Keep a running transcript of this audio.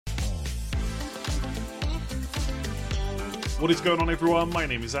What is going on, everyone? My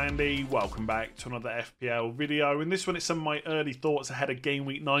name is Andy. Welcome back to another FPL video. In this one, it's some of my early thoughts ahead of Game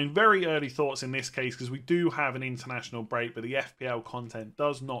Week 9. Very early thoughts in this case because we do have an international break, but the FPL content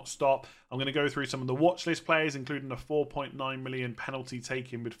does not stop. I'm going to go through some of the watch list players, including the 4.9 million penalty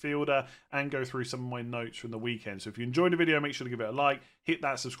taking midfielder, and go through some of my notes from the weekend. So if you enjoyed the video, make sure to give it a like, hit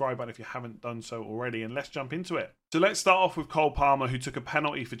that subscribe button if you haven't done so already, and let's jump into it. So let's start off with Cole Palmer, who took a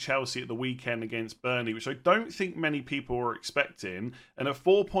penalty for Chelsea at the weekend against Burnley, which I don't think many people were expecting. And at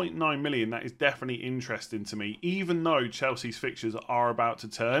 4.9 million, that is definitely interesting to me, even though Chelsea's fixtures are about to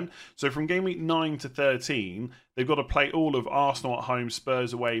turn. So from game week 9 to 13, they've got to play all of Arsenal at home,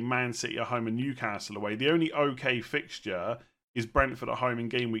 Spurs away, Man City at home, and Newcastle away. The only okay fixture is Brentford at home in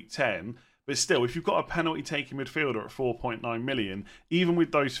game week 10. But still, if you've got a penalty-taking midfielder at 4.9 million, even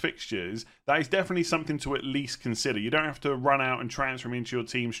with those fixtures, that is definitely something to at least consider. You don't have to run out and transfer him into your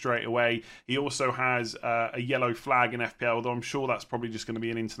team straight away. He also has a yellow flag in FPL, although I'm sure that's probably just going to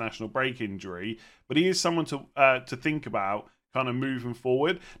be an international break injury. But he is someone to think about kind of moving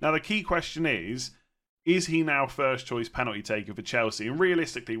forward. Now, the key question is he now first choice penalty taker for Chelsea? And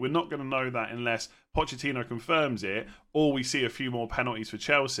realistically, we're not going to know that unless Pochettino confirms it or we see a few more penalties for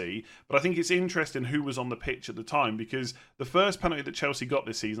Chelsea. But I think it's interesting who was on the pitch at the time, because the first penalty that Chelsea got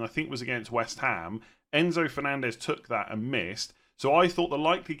this season, I think, was against West Ham. Enzo Fernandez took that and missed. So I thought the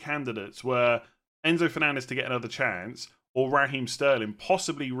likely candidates were Enzo Fernandez to get another chance, or Raheem Sterling,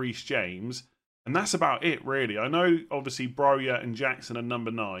 possibly Reece James. And that's about it, really. I know, obviously, Broja and Jackson are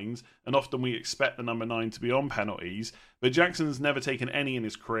number 9s, and often we expect the number 9 to be on penalties, but Jackson's never taken any in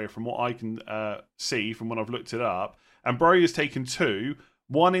his career from what I can see from when I've looked it up. And Broja's taken 2,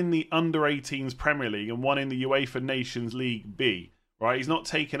 one in the under-18s Premier League and one in the UEFA Nations League B, right? He's not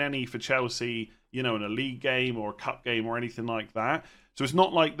taken any for Chelsea, you know, in a league game or a cup game or anything like that. So it's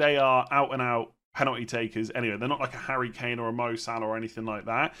not like they are out-and-out penalty takers anyway. They're not like a Harry Kane or a Mo Salah or anything like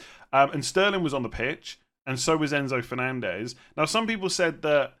that. And Sterling was on the pitch, and so was Enzo Fernandez. Now, some people said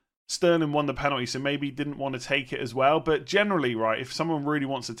that Sterling won the penalty, so maybe he didn't want to take it as well. But generally, right, if someone really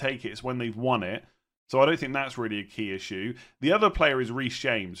wants to take it, it's when they've won it. So I don't think that's really a key issue. The other player is Reece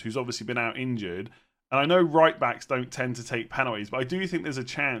James, who's obviously been out injured. And I know right-backs don't tend to take penalties, but I do think there's a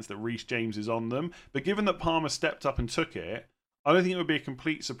chance that Reece James is on them. But given that Palmer stepped up and took it, I don't think it would be a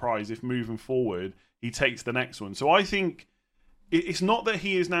complete surprise if moving forward he takes the next one. So I think it's not that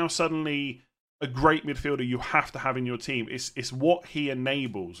he is now suddenly a great midfielder you have to have in your team. It's what he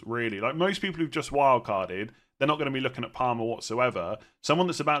enables, really. Like most people who've just wildcarded, they're not going to be looking at Palmer whatsoever. Someone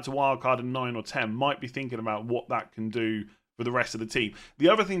that's about to wildcard in 9 or 10 might be thinking about what that can do for the rest of the team. The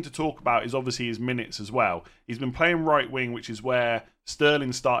other thing to talk about is obviously his minutes as well. He's been playing right wing, which is where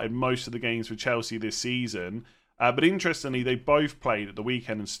Sterling started most of the games for Chelsea this season. But interestingly, they both played at the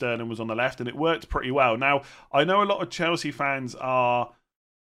weekend and Sterling was on the left, and it worked pretty well. Now, I know a lot of Chelsea fans are,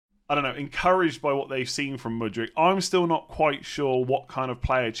 I don't know, encouraged by what they've seen from Mudryk. I'm still not quite sure what kind of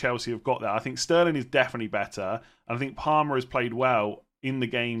player Chelsea have got there. I think Sterling is definitely better, and I think Palmer has played well in the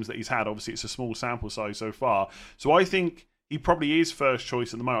games that he's had. Obviously, it's a small sample size so far. So I think he probably is first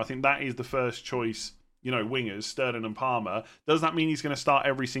choice at the moment. I think that is the first choice, you know, wingers, Sterling and Palmer. Does that mean he's going to start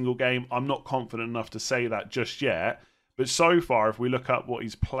every single game? I'm not confident enough to say that just yet. But so far, if we look up what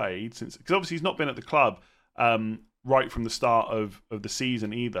he's played, since, because obviously he's not been at the club right from the start of the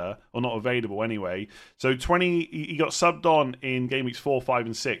season either, or not available anyway. So he got subbed on in game weeks 4, 5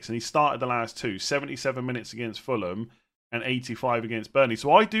 and 6, and he started the last 2, 77 minutes against Fulham and 85 against Burnley.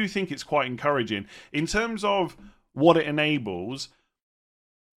 So I do think it's quite encouraging. In terms of what it enables,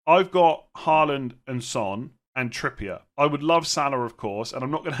 I've got Haaland and Son and Trippier. I would love Salah, of course, and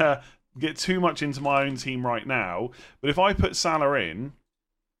I'm not going to get too much into my own team right now, but if I put Salah in,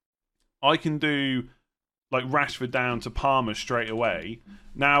 I can do like Rashford down to Palmer straight away.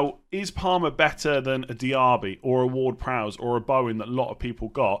 Now, is Palmer better than a Diaby or a Ward-Prowse or a Bowen that a lot of people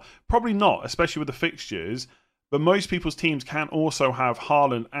got? Probably not, especially with the fixtures. But most people's teams can also have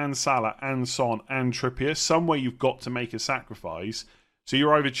Haaland and Salah and Son and Trippier. Somewhere you've got to make a sacrifice. So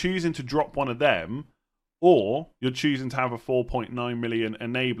you're either choosing to drop one of them, or you're choosing to have a 4.9 million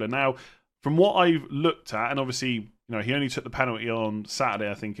enabler. Now, from what I've looked at, and obviously, you know, he only took the penalty on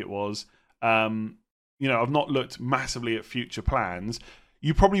Saturday, I think it was. You know, I've not looked massively at future plans.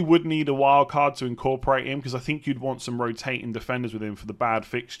 You probably would need a wild card to incorporate him, because I think you'd want some rotating defenders with him for the bad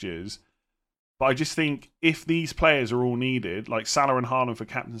fixtures. But I just think if these players are all needed, like Salah and Haaland for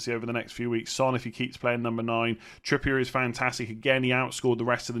captaincy over the next few weeks, Son if he keeps playing number 9, Trippier is fantastic. Again, he outscored the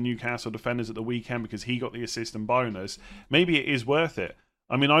rest of the Newcastle defenders at the weekend because he got the assist and bonus. Maybe it is worth it.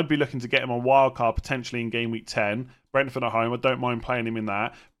 I mean, I'd be looking to get him on wildcard potentially in game week 10. Brentford at home, I don't mind playing him in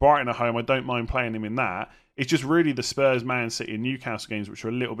that. Brighton at home, I don't mind playing him in that. It's just really the Spurs, Man City and Newcastle games which are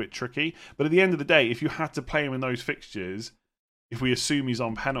a little bit tricky. But at the end of the day, if you had to play him in those fixtures, if we assume he's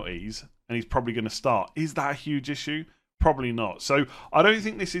on penalties and he's probably going to start, is that a huge issue? Probably not. So I don't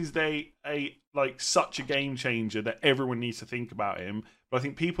think this is such a game changer that everyone needs to think about him. But I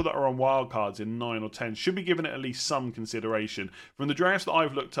think people that are on wildcards in 9 or 10 should be given it at least some consideration. From the drafts that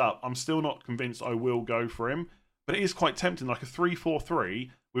I've looked up, I'm still not convinced I will go for him. But it is quite tempting, like a 3-4-3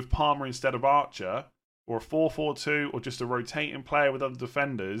 with Palmer instead of Archer, or a 4-4-2, or just a rotating player with other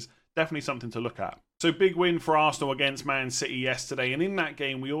defenders. Definitely something to look at. So big win for Arsenal against Man City yesterday, and in that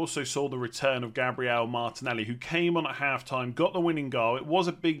game we also saw the return of Gabriel Martinelli, who came on at half-time, got the winning goal. It was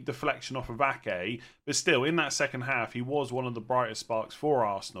a big deflection off of Ake, but still in that second half he was one of the brightest sparks for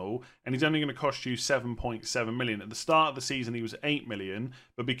Arsenal, and he's only going to cost you 7.7 million. At the start of the season he was 8 million,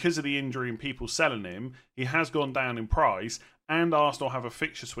 but because of the injury and people selling him, he has gone down in price. And Arsenal have a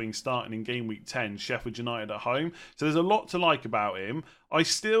fixture swing starting in game week 10, Sheffield United at home. So there's a lot to like about him. I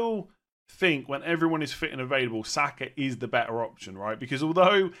still think when everyone is fit and available, Saka is the better option, right? Because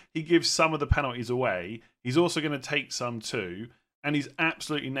although he gives some of the penalties away, he's also going to take some too. And he's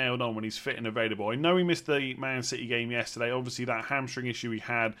absolutely nailed on when he's fit and available. I know he missed the Man City game yesterday. Obviously, that hamstring issue he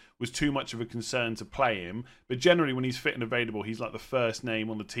had was too much of a concern to play him. But generally, when he's fit and available, he's like the first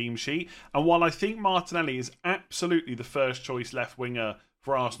name on the team sheet. And while I think Martinelli is absolutely the first choice left winger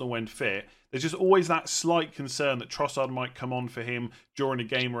for Arsenal when fit, there's just always that slight concern that Trossard might come on for him during a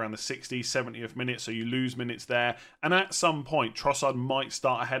game around the 60th, 70th minute, so you lose minutes there. And at some point, Trossard might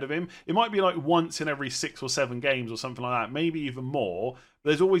start ahead of him. It might be like once in every 6 or 7 games or something like that, maybe even more.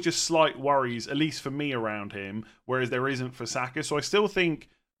 But there's always just slight worries, at least for me, around him, whereas there isn't for Saka. So I still think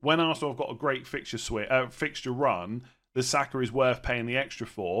when Arsenal have got a great fixture run, the Saka is worth paying the extra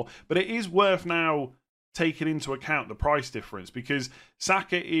for. But it is worth now taking into account the price difference, because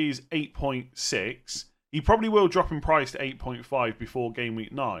Saka is 8.6. He probably will drop in price to 8.5 before game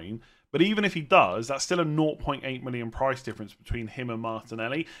week 9. But even if he does, that's still a 0.8 million price difference between him and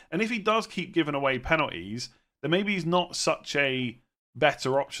Martinelli. And if he does keep giving away penalties, then maybe he's not such a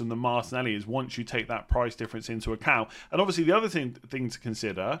better option than Martinelli is once you take that price difference into account. And obviously the other thing to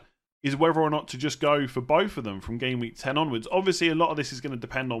consider is whether or not to just go for both of them from game week 10 onwards. Obviously, a lot of this is going to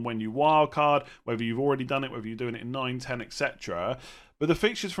depend on when you wildcard, whether you've already done it, whether you're doing it in 9, 10, etc. But the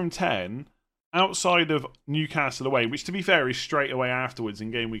fixtures from 10, outside of Newcastle away, which to be fair is straight away afterwards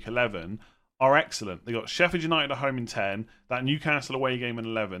in game week 11, are excellent. They got Sheffield United at home in 10, that Newcastle away game in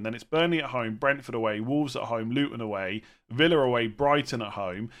 11, then it's Burnley at home, Brentford away, Wolves at home, Luton away, Villa away, Brighton at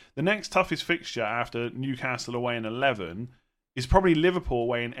home. The next toughest fixture after Newcastle away in 11 is probably Liverpool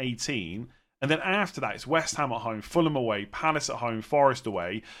away in 18. And then after that, it's West Ham at home, Fulham away, Palace at home, Forest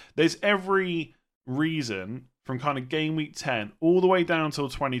away. There's every reason from kind of game week 10 all the way down till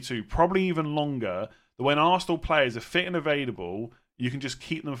 22, probably even longer, that when Arsenal players are fit and available, you can just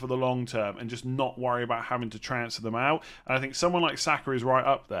keep them for the long term and just not worry about having to transfer them out. And I think someone like Saka is right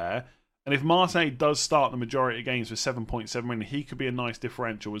up there. And if Martinelli does start the majority of games for 7.7 million, he could be a nice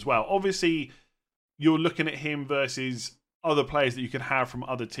differential as well. Obviously, you're looking at him versus other players that you could have from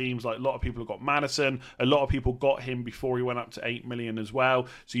other teams. Like a lot of people have got Maddison. A lot of people got him before he went up to 8 million as well.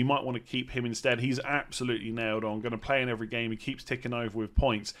 So you might want to keep him instead. He's absolutely nailed on. Going to play in every game. He keeps ticking over with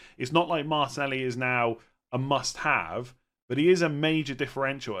points. It's not like Martinelli is now a must-have, but he is a major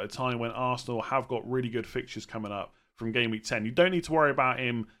differential at a time when Arsenal have got really good fixtures coming up from game week 10. You don't need to worry about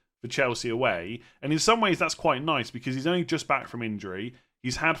him for Chelsea away. And in some ways that's quite nice because he's only just back from injury.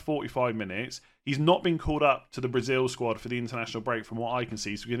 He's had 45 minutes. He's not been called up to the Brazil squad for the international break from what I can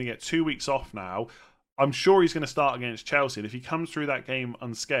see. So we're going to get 2 weeks off now. I'm sure he's going to start against Chelsea. And if he comes through that game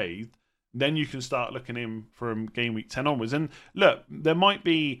unscathed, then you can start looking at him from game week 10 onwards. And look, there might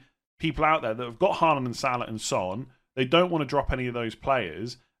be people out there that have got Haaland and Salah and Son. They don't want to drop any of those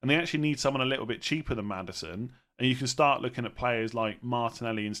players. And they actually need someone a little bit cheaper than Maddison. And you can start looking at players like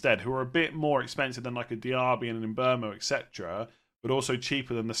Martinelli instead, who are a bit more expensive than like a Diaby and an Mbeumo, etc., but also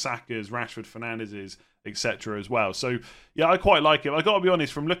cheaper than the Sakas, Rashford, Fernandez's, etc. as well. So, yeah, I quite like him. I got to be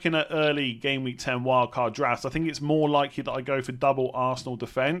honest, from looking at early game week 10 wildcard drafts, I think it's more likely that I go for double Arsenal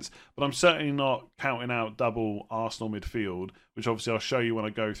defence, but I'm certainly not counting out double Arsenal midfield, which obviously I'll show you when I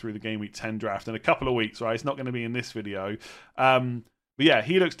go through the game week 10 draft in a couple of weeks, right? It's not going to be in this video. But yeah,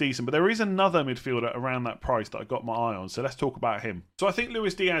 he looks decent. But there is another midfielder around that price that I got my eye on. So let's talk about him. So I think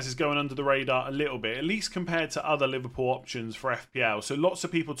Luis Diaz is going under the radar a little bit, at least compared to other Liverpool options for FPL. So lots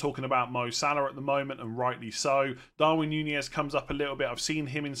of people talking about Mo Salah at the moment, and rightly so. Darwin Núñez comes up a little bit. I've seen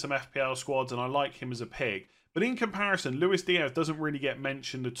him in some FPL squads, and I like him as a pick. But in comparison, Luis Diaz doesn't really get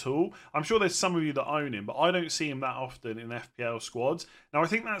mentioned at all. I'm sure there's some of you that own him, but I don't see him that often in FPL squads. Now, I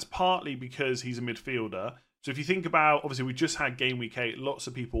think that's partly because he's a midfielder. So if you think about, obviously, we just had game week 8, lots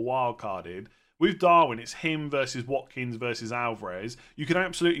of people wildcarded. With Darwin, it's him versus Watkins versus Alvarez. You can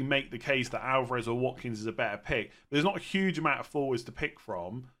absolutely make the case that Alvarez or Watkins is a better pick. But there's not a huge amount of forwards to pick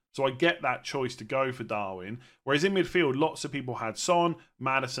from. So I get that choice to go for Darwin. Whereas in midfield, lots of people had Son,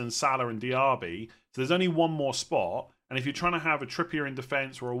 Maddison, Salah and Diaby. So there's only one more spot. And if you're trying to have a Trippier in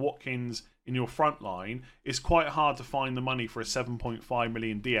defence or a Watkins in your front line, it's quite hard to find the money for a 7.5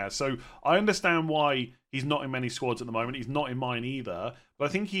 million Diaz. So I understand why he's not in many squads at the moment. He's not in mine either. But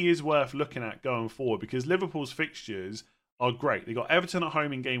I think he is worth looking at going forward because Liverpool's fixtures are great. They got Everton at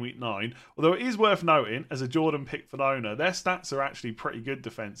home in game week 9. Although it is worth noting, as a Jordan Pickford owner, their stats are actually pretty good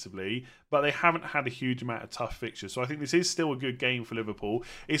defensively, but they haven't had a huge amount of tough fixtures. So I think this is still a good game for Liverpool.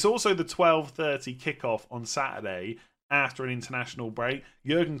 It's also the 12:30 kickoff on Saturday after an international break.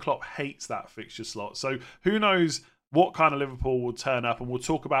 Jurgen Klopp hates that fixture slot. So who knows what kind of Liverpool will turn up, and we'll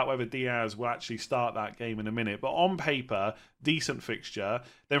talk about whether Diaz will actually start that game in a minute. But on paper, decent fixture.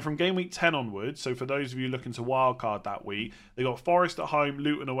 Then from game week 10 onwards, so for those of you looking to wildcard that week, they got Forest at home,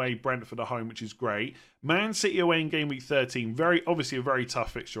 Luton away, Brentford at home, which is great. Man City away in game week 13, obviously a very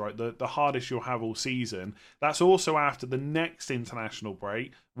tough fixture, right? The hardest you'll have all season. That's also after the next international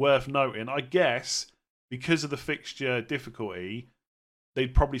break, worth noting. I guess because of the fixture difficulty,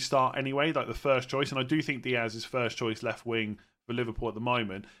 they'd probably start anyway, like the first choice. And I do think Diaz is first choice left wing for Liverpool at the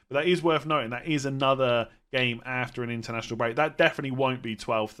moment. But that is worth noting. That is another game after an international break. That definitely won't be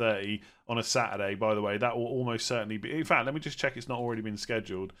 12:30 on a Saturday, by the way. That will almost certainly be. In fact, let me just check it's not already been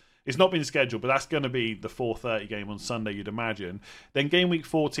scheduled. It's not been scheduled, but that's going to be the 4:30 game on Sunday, you'd imagine. Then game week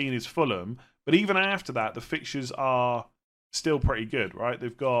 14 is Fulham. But even after that, the fixtures are still pretty good, right?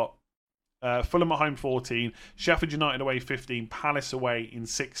 They've got Fulham at home 14, Sheffield United away 15, Palace away in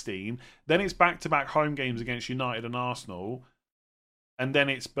 16. Then it's back-to-back home games against United and Arsenal. And then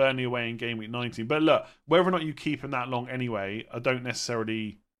it's Burnley away in game week 19. But look, whether or not you keep him that long anyway, I don't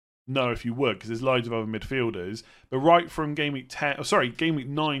necessarily know if you would, because there's loads of other midfielders. But right from game week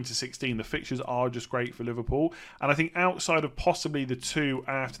 9 to 16, the fixtures are just great for Liverpool. And I think outside of possibly the two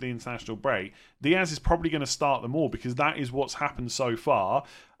after the international break, Diaz is probably going to start them all, because that is what's happened so far.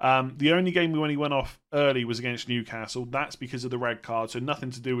 The only game when he went off early was against Newcastle. That's because of the red card, so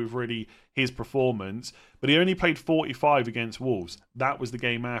nothing to do with really his performance. But he only played 45 against Wolves. That was the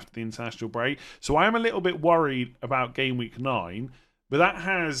game after the international break. So I am a little bit worried about game week 9, but that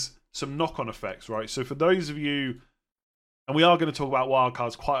has some knock-on effects, right? So for those of you, and we are going to talk about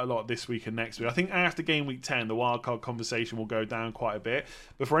wildcards quite a lot this week and next week. I think after game week 10, the wildcard conversation will go down quite a bit.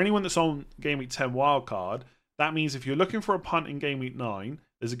 But for anyone that's on game week 10 wildcard, that means if you're looking for a punt in game week 9,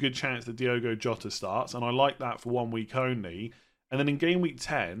 there's a good chance that Diogo Jota starts, and I like that for 1 week only. And then in game week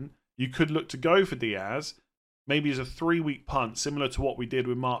 10, you could look to go for Diaz, maybe as a 3-week punt, similar to what we did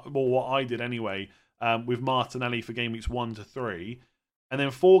with what I did anyway, with Martinelli for game weeks 1 to 3. And then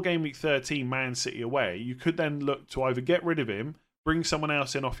for game week 13, Man City away, you could then look to either get rid of him, bring someone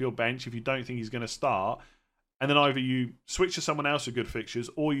else in off your bench if you don't think he's going to start, and then either you switch to someone else with good fixtures,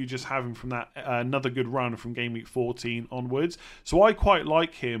 or you just have him from that another good run from game week 14 onwards. So I quite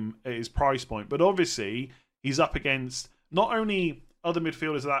like him at his price point, but obviously he's up against not only other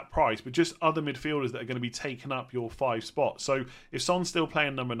midfielders at that price, but just other midfielders that are going to be taking up your 5 spots. So if Son's still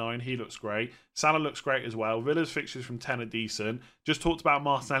playing number 9, he looks great. Salah looks great as well. Villa's fixtures from 10 are decent. Just talked about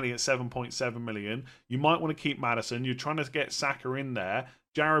Martinelli at 7.7 million. You might want to keep Maddison. You're trying to get Saka in there.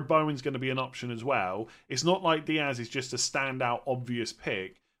 Jared Bowen's going to be an option as well. It's not like Diaz is just a standout obvious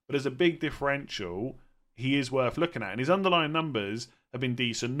pick, but as a big differential, he is worth looking at. And his underlying numbers have been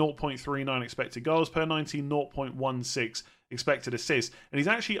decent. 0.39 expected goals per 90, 0.16 expected assists. And he's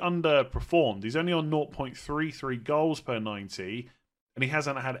actually underperformed. He's only on 0.33 goals per 90, and he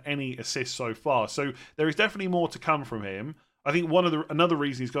hasn't had any assists so far. So there is definitely more to come from him. I think another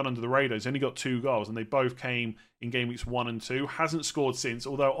reason he's gone under the radar is he's only got 2 goals, and they both came in game weeks 1 and 2. Hasn't scored since,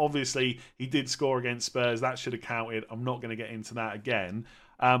 although obviously he did score against Spurs. That should have counted. I'm not going to get into that again.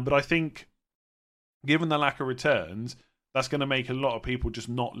 But I think, given the lack of returns, that's going to make a lot of people just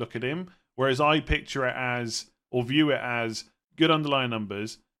not look at him. Whereas I picture it as, or view it as, good underlying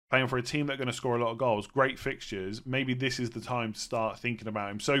numbers, playing for a team that are going to score a lot of goals, great fixtures. Maybe this is the time to start thinking about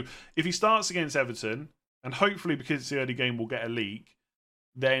him. So if he starts against Everton, and hopefully because it's the early game we'll get a leak,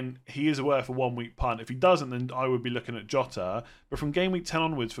 then he is worth a 1 week punt. If he doesn't, then I would be looking at Jota. But from game week 10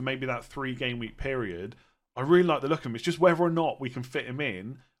 onwards, for maybe that 3 game week period, I really like the look of him. It's just whether or not we can fit him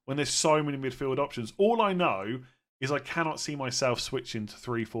in when there's so many midfield options. All I know is I cannot see myself switching to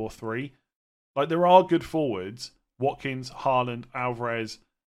 3-4-3. Like, there are good forwards, Watkins, Haaland, Alvarez,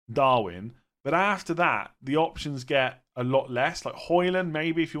 Darwin. But after that, the options get a lot less. Like Højlund,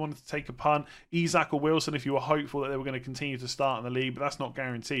 maybe if you wanted to take a punt. Isak or Wilson if you were hopeful that they were going to continue to start in the league, but that's not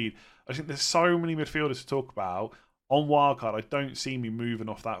guaranteed. I think there's so many midfielders to talk about. On wildcard, I don't see me moving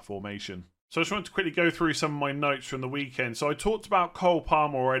off that formation. So I just wanted to quickly go through some of my notes from the weekend. So I talked about Cole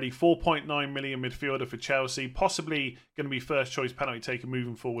Palmer already, 4.9 million midfielder for Chelsea, possibly going to be first choice penalty taker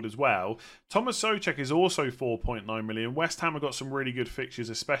moving forward as well. Thomas Souček is also 4.9 million. West Ham have got some really good fixtures,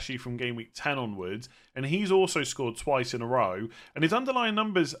 especially from game week 10 onwards, and he's also scored twice in a row. And his underlying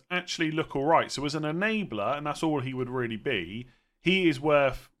numbers actually look all right. So as an enabler, and that's all he would really be, he is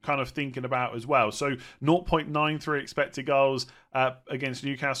worth kind of thinking about as well. So 0.93 expected goals against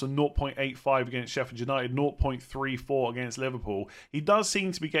Newcastle, 0.85 against Sheffield United, 0.34 against Liverpool. He does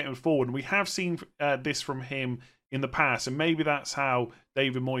seem to be getting forward, and we have seen this from him in the past, and maybe that's how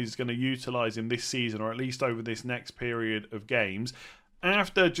David Moyes is going to utilise him this season, or at least over this next period of games.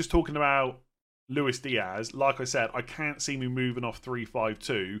 After just talking about Luis Diaz, like I said, I can't see me moving off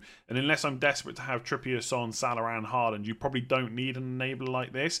 3-5-2, and unless I'm desperate to have Trippier, Son, Salah and Haaland, you probably don't need an enabler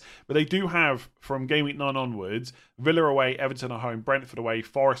like this. But they do have, from game week 9 onwards, Villa away, Everton at home, Brentford away,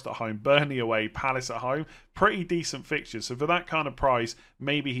 Forest at home, Burnley away, Palace at home. Pretty decent fixtures. So for that kind of price,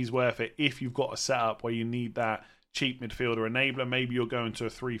 maybe he's worth it if you've got a setup where you need that cheap midfielder enabler. Maybe you're going to a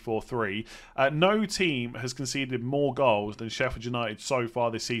 3-4-3. No team has conceded more goals than Sheffield United so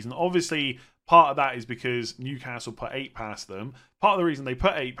far this season. Obviously, part of that is because Newcastle put 8 past them. Part of the reason they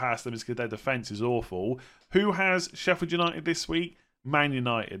put 8 past them is because their defence is awful. Who has Sheffield United this week? Man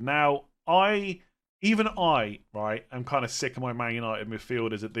United. Now, right, am kind of sick of my Man United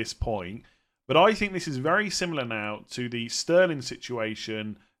midfielders at this point. But I think this is very similar now to the Sterling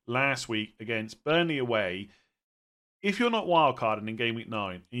situation last week against Burnley away. If you're not wildcarding in game week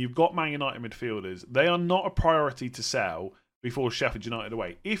 9 and you've got Man United midfielders, they are not a priority to sell before Sheffield United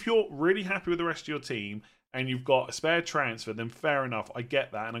away. If you're really happy with the rest of your team and you've got a spare transfer, then fair enough, I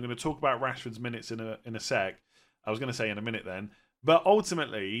get that. And I'm going to talk about Rashford's minutes in a sec. I was going to say in a minute then. But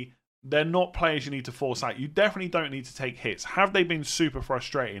ultimately, they're not players you need to force out. You definitely don't need to take hits. Have they been super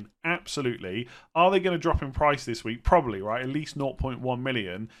frustrating? Absolutely. Are they going to drop in price this week? Probably, right? At least 0.1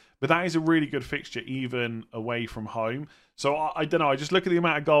 million. But that is a really good fixture, even away from home. So I don't know. I just look at the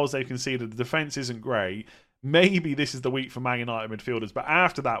amount of goals they've conceded. The defence isn't great. Maybe this is the week for Man United midfielders, but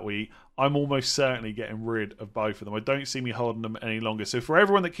after that week, I'm almost certainly getting rid of both of them. I don't see me holding them any longer. So for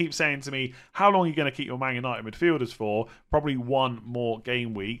everyone that keeps saying to me, how long are you going to keep your Man United midfielders for? Probably one more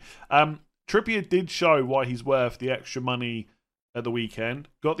game week. Trippier did show why he's worth the extra money at the weekend.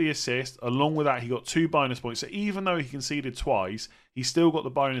 Got the assist. Along with that, he got 2 bonus points. So even though he conceded twice, he still got the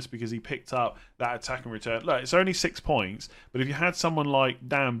bonus because he picked up that attack and return. Look, it's only 6 points, but if you had someone like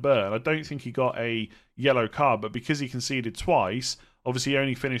Dan Burn, I don't think he got a yellow card, but because he conceded twice, obviously he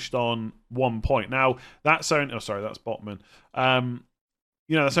only finished on 1 point. Now, that's only... Oh, sorry, that's Botman.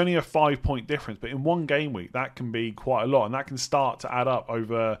 That's only a 5-point difference, but in one game week, that can be quite a lot, and that can start to add up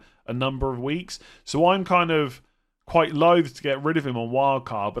over a number of weeks. So I'm kind of quite loath to get rid of him on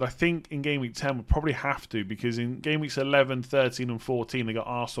wildcard, but I think in game week 10 we'll probably have to, because in game weeks 11, 13 and 14 they got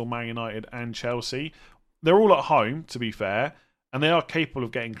Arsenal, Man United and Chelsea. They're all at home, to be fair, and they are capable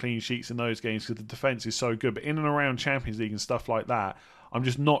of getting clean sheets in those games because the defence is so good. But in and around Champions League and stuff like that, I'm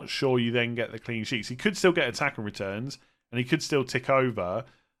just not sure you then get the clean sheets. He could still get attack and returns, and he could still tick over.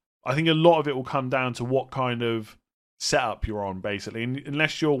 I think a lot of it will come down to what kind of setup you're on, basically. And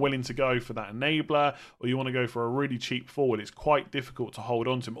unless you're willing to go for that enabler or you want to go for a really cheap forward, it's quite difficult to hold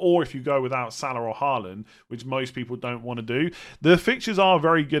on to him. Or if you go without Salah or Haaland, which most people don't want to do. The fixtures are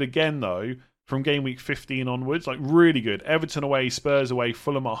very good again, though, from game week 15 onwards. Like, really good. Everton away, Spurs away,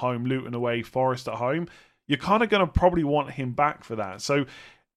 Fulham at home, Luton away, Forest at home. You're kind of going to probably want him back for that. So,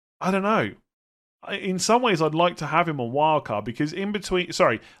 I don't know. In some ways, I'd like to have him on wildcard because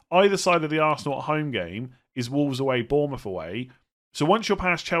either side of the Arsenal at home game is Wolves away, Bournemouth away. So once you're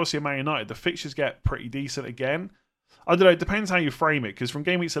past Chelsea and Man United, the fixtures get pretty decent again. I don't know, it depends how you frame it, because from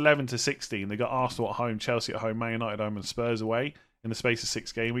game weeks 11 to 16, they got Arsenal at home, Chelsea at home, Man United at home and Spurs away in the space of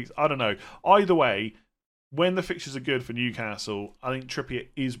 6 game weeks. I don't know. Either way, when the fixtures are good for Newcastle, I think Trippier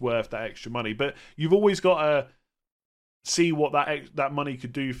is worth that extra money. But you've always got to see what that money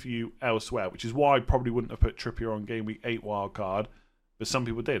could do for you elsewhere, which is why I probably wouldn't have put Trippier on game week 8 wildcard. But some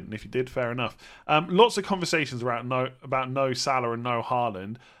people did, and if you did, fair enough. Lots of conversations about no Salah and no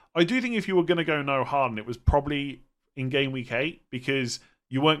Haaland. I do think if you were going to go no Haaland, it was probably in game week 8 because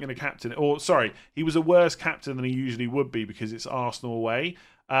you weren't going to captain it. Or, sorry, he was a worse captain than he usually would be because it's Arsenal away.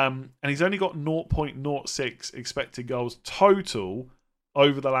 And he's only got 0.06 expected goals total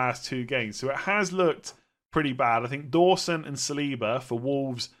over the last 2 games. So it has looked pretty bad. I think Dawson and Saliba for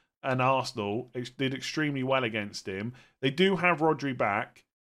Wolves and Arsenal did extremely well against him. They do have Rodri back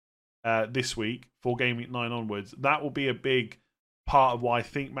this week for game week 9 onwards. That will be a big part of why I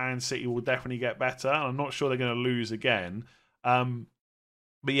think Man City will definitely get better. I'm not sure they're going to lose again.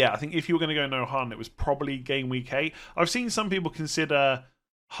 But yeah, I think if you were going to go no Haaland, it was probably game week 8. I've seen some people consider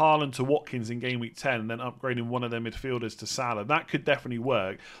Haaland to Watkins in game week 10 and then upgrading one of their midfielders to Salah. That could definitely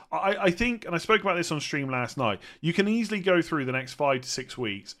work. I think, and I spoke about this on stream last night, you can easily go through the next 5 to 6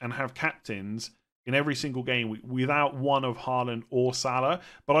 weeks and have captains in every single game week without one of Haaland or Salah.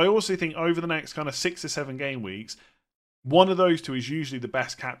 But I also think over the next kind of 6 to 7 game weeks, one of those two is usually the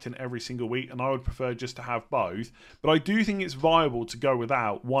best captain every single week, and I would prefer just to have both. But I do think it's viable to go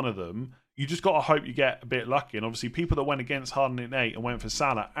without one of them. You just got to hope you get a bit lucky. And obviously, people that went against Haaland in 8 and went for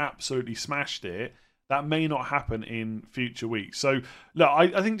Salah absolutely smashed it. That may not happen in future weeks. So, look,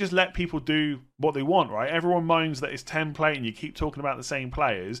 I think just let people do what they want, right? Everyone moans that it's 10 play and you keep talking about the same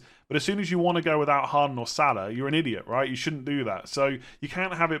players. But as soon as you want to go without Haaland or Salah, you're an idiot, right? You shouldn't do that. So you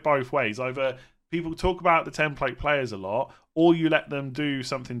can't have it both ways. Either people talk about the template players a lot, or you let them do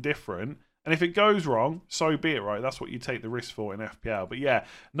something different. And if it goes wrong, so be it, right? That's what you take the risk for in FPL. But yeah,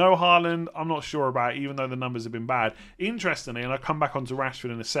 no Haaland, I'm not sure about, even though the numbers have been bad. Interestingly, and I'll come back onto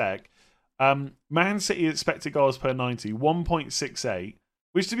Rashford in a sec, Man City expected goals per 90, 1.68,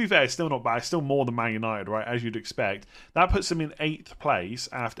 which to be fair is still not bad. It's still more than Man United, right, as you'd expect. That puts them in 8th place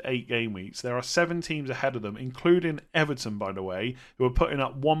after 8 game weeks. There are 7 teams ahead of them, including Everton, by the way, who are putting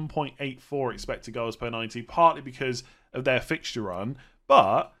up 1.84 expected goals per 90, partly because of their fixture run.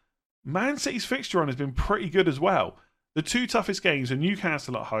 But Man City's fixture run has been pretty good as well. The 2 toughest games are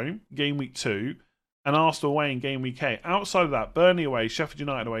Newcastle at home, game week 2, and Arsenal away in game week 8. Outside of that, Burnley away, Sheffield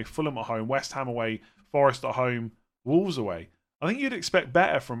United away, Fulham at home, West Ham away, Forest at home, Wolves away. I think you'd expect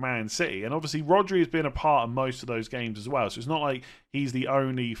better from Man City. And obviously, Rodri has been a part of most of those games as well. So it's not like he's the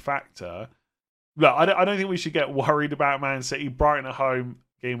only factor. Look, I don't think we should get worried about Man City. Brighton at home,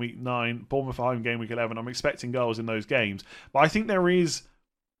 game week 9. Bournemouth at home, game week 11. I'm expecting goals in those games. But I think there was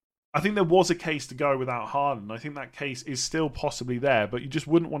a case to go without Haaland. I think that case is still possibly there. But you just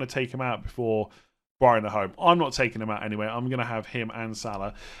wouldn't want to take him out before Brighton at home. I'm not taking him out anyway. I'm going to have him and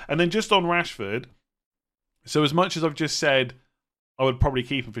Salah. And then just on Rashford. So as much as I've just said, I would probably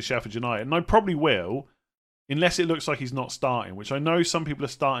keep him for Sheffield United. And I probably will, unless it looks like he's not starting, which I know some people are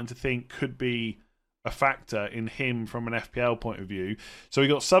starting to think could be a factor in him from an FPL point of view. So he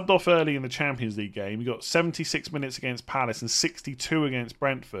got subbed off early in the Champions League game. He got 76 minutes against Palace and 62 against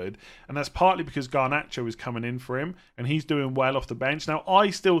Brentford. And that's partly because Garnacho is coming in for him and he's doing well off the bench. Now, I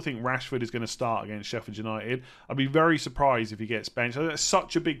still think Rashford is going to start against Sheffield United. I'd be very surprised if he gets benched. That's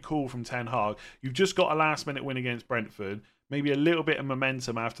such a big call from Ten Hag. You've just got a last-minute win against Brentford. Maybe a little bit of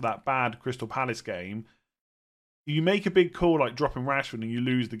momentum after that bad Crystal Palace game. You make a big call like dropping Rashford and you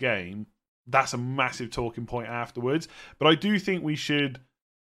lose the game. That's a massive talking point afterwards. But I do think we should...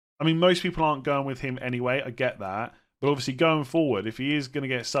 I mean, most people aren't going with him anyway. I get that. But obviously going forward, if he is going to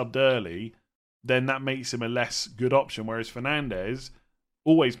get subbed early, then that makes him a less good option. Whereas Fernandes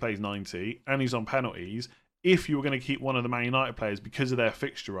always plays 90 and he's on penalties. If you were going to keep one of the Man United players because of their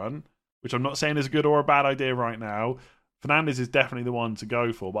fixture run, which I'm not saying is a good or a bad idea right now, Fernandes is definitely the one to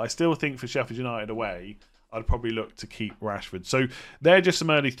go for. But I still think for Sheffield United away, I'd probably look to keep Rashford. So they're just some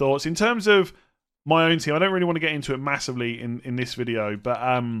early thoughts. In terms of my own team, I don't really want to get into it massively in this video, but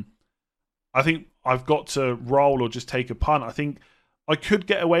I think I've got to roll or just take a punt. I think I could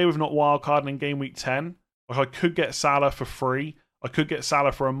get away with not wildcarding in game week 10. Like I could get Salah for free. I could get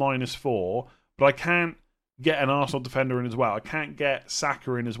Salah for a -4, but I can't get an Arsenal defender in as well. I can't get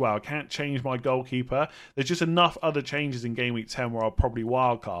Saka in as well. I can't change my goalkeeper. There's just enough other changes in game week 10 where I'll probably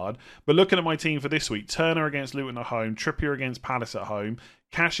wildcard. But looking at my team for this week, Turner against Luton at home, Trippier against Palace at home,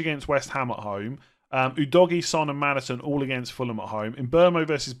 Cash against West Ham at home, Udogie, Son and Maddison all against Fulham at home, Mbeumo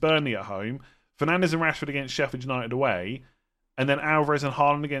versus Burnley at home, Fernandes and Rashford against Sheffield United away, and then Alvarez and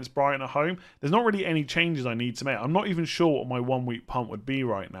Haaland against Brighton at home. There's not really any changes I need to make. I'm not even sure what my 1 week punt would be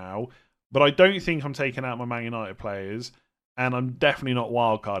right now. But I don't think I'm taking out my Man United players, and I'm definitely not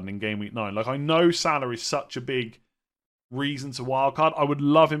wildcarding in game week 9. Like I know Salah is such a big reason to wildcard. I would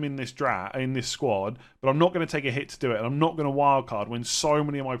love him in this squad, but I'm not going to take a hit to do it, and I'm not going to wildcard when so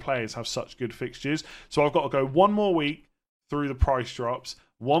many of my players have such good fixtures. So I've got to go 1 more week through the price drops,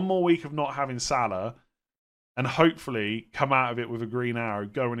 1 more week of not having Salah, and hopefully come out of it with a green arrow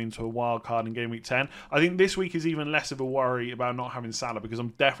going into a wild card in game week 10. I think this week is even less of a worry about not having Salah because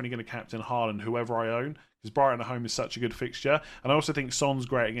I'm definitely going to captain Haaland, whoever I own, because Brighton at home is such a good fixture. And I also think Son's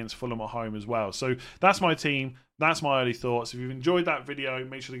great against Fulham at home as well. So that's my team. That's my early thoughts. If you've enjoyed that video,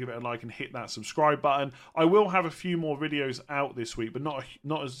 make sure to give it a like and hit that subscribe button. I will have a few more videos out this week, but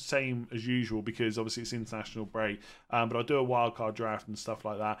not as same as usual because obviously it's international break. But I'll do a wildcard draft and stuff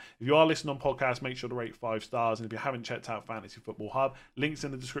like that. If you are listening on podcast, make sure to rate 5 stars. And if you haven't checked out Fantasy Football Hub, links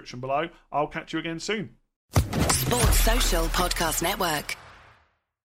in the description below. I'll catch you again soon. Sports Social Podcast Network.